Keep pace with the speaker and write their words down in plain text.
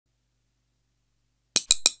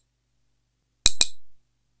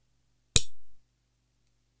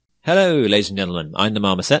Hello, ladies and gentlemen. I'm the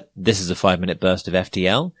Marmoset. This is a 5-minute burst of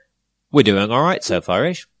FTL. We're doing alright so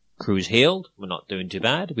far-ish. Crew's healed. We're not doing too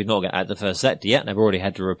bad. We've not got out the first sector yet, and I've already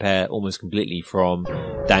had to repair almost completely from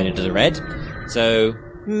down into the red. So,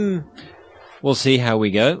 we'll see how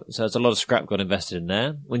we go. So there's a lot of scrap got invested in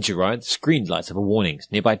there. Once you ride, the screen lights up a warnings.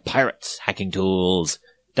 Nearby pirates, hacking tools.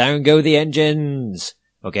 Down go the engines.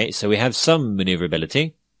 Okay, so we have some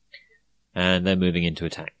maneuverability. And they're moving into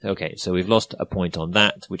attack. Okay, so we've lost a point on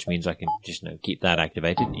that, which means I can just, keep that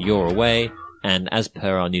activated. You're away. And as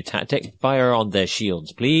per our new tactic, fire on their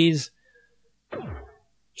shields, please.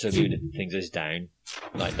 So even if things is down,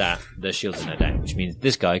 like that, their shields are now down, which means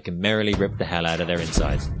this guy can merrily rip the hell out of their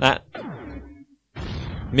insides. That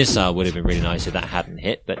missile would have been really nice if that hadn't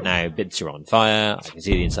hit, but now bits are on fire. I can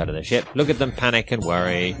see the inside of their ship. Look at them panic and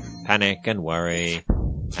worry. Panic and worry.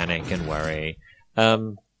 Panic and worry.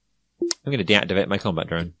 I'm going to deactivate my combat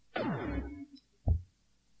drone.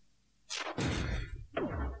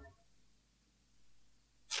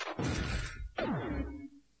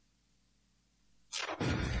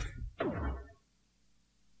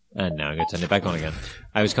 And now I'm going to turn it back on again.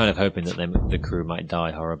 I was kind of hoping that the crew might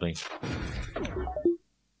die horribly.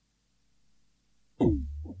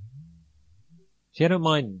 See, I don't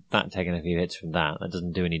mind that taking a few hits from that. That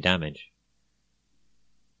doesn't do any damage.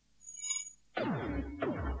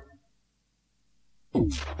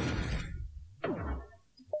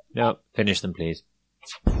 No, finish them, please.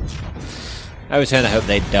 I was trying to hope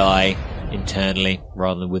they'd die internally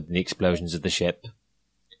rather than with the explosions of the ship.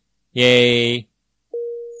 Yay!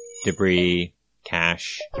 Debris,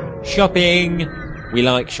 cash, shopping! We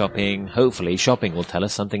like shopping. Hopefully, shopping will tell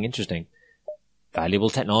us something interesting. Valuable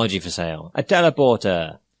technology for sale. A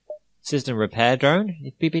teleporter! System repair drone.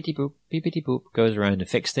 Beepity boop, goes around to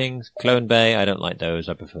fix things. Clone bay, I don't like those.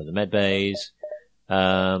 I prefer the med bays.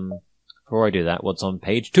 Before I do that, what's on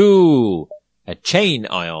page 2? A chain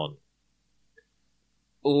ion.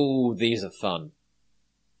 Ooh, these are fun.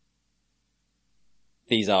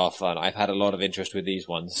 These are fun. I've had a lot of interest with these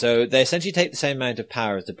ones. So they essentially take the same amount of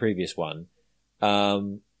power as the previous one.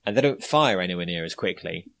 And they don't fire anywhere near as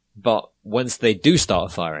quickly. But once they do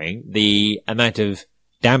start firing, the amount of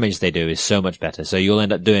damage they do is so much better. So you'll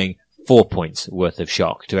end up doing 4 points worth of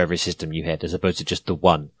shock to every system you hit, as opposed to just the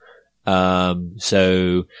one.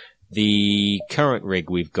 So the current rig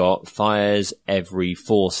we've got fires every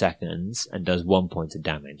 4 seconds and does 1 point of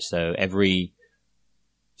damage. So every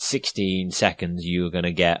 16 seconds you're going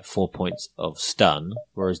to get 4 points of stun,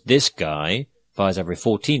 whereas this guy fires every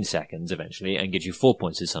 14 seconds eventually and gives you 4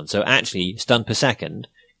 points of stun. So actually, stun per second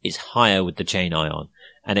is higher with the chain ion,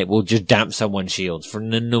 and it will just damp someone's shields for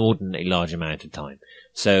an inordinately large amount of time.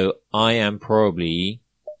 So I am probably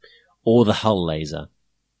or the hull laser.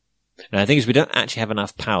 Now, the thing is, we don't actually have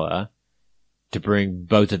enough power to bring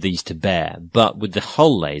both of these to bear, but with the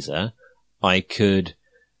hull laser, I could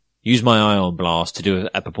use my ion blast to do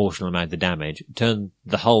a proportional amount of damage, turn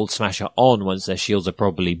the hull smasher on once their shields are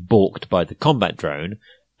probably balked by the combat drone,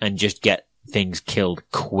 and just get things killed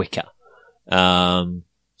quicker. So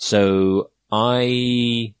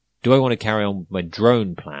do I want to carry on with my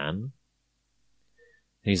drone plan?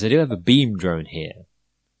 Because I do have a beam drone here.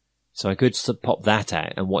 So I could pop that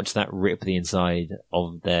out and watch that rip the inside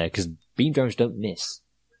of there, because beam drones don't miss.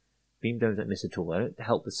 Beam drones don't miss at all. They don't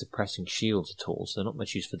help with suppressing shields at all, so they're not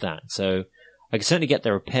much use for that. So I can certainly get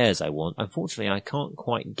the repairs I want. Unfortunately, I can't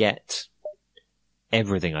quite get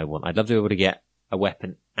everything I want. I'd love to be able to get a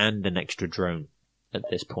weapon and an extra drone at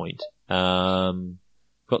this point.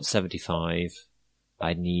 Got 75.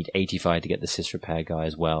 I need 85 to get the sys repair guy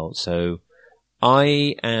as well. So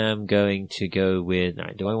I am going to go with...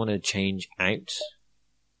 Right, do I want to change out?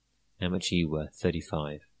 How much are you worth?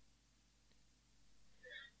 35.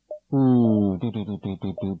 Ooh.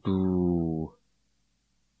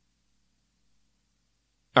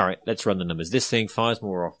 Alright, let's run the numbers. This thing fires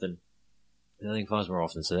more often. The thing fires more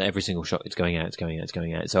often, so every single shot it's going out, it's going out, it's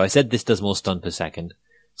going out. So I said this does more stun per second.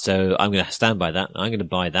 So I'm going to stand by that. I'm going to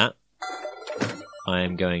buy that. I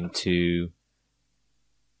am going to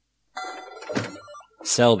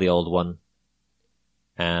sell the old one.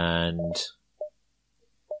 And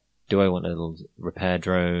do I want a little repair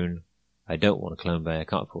drone? I don't want a clone bay. I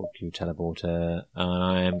can't afford a teleporter. And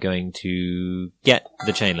I am going to get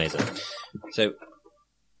the chain laser. So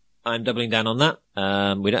I'm doubling down on that.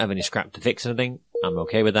 We don't have any scrap to fix anything. I'm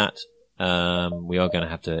okay with that. We are going to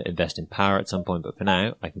have to invest in power at some point, but for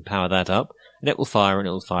now, I can power that up, and it will fire, and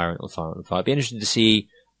it will fire, and it will fire, and it will fire. It'll be interesting to see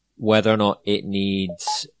whether or not it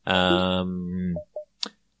needs, when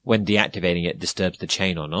deactivating it, disturbs the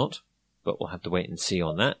chain or not, but we'll have to wait and see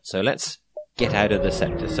on that. So let's get out of the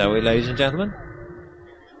sector, shall we, ladies and gentlemen?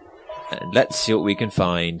 And let's see what we can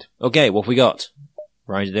find. Okay, what have we got?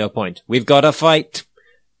 Right to the point. We've got a fight!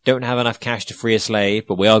 Don't have enough cash to free a slave,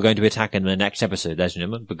 but we are going to attack in the next episode, ladies and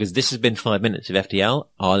gentlemen, because this has been 5 minutes of FTL.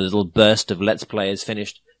 Our little burst of Let's Play is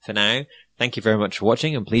finished for now. Thank you very much for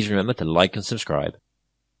watching, and please remember to like and subscribe.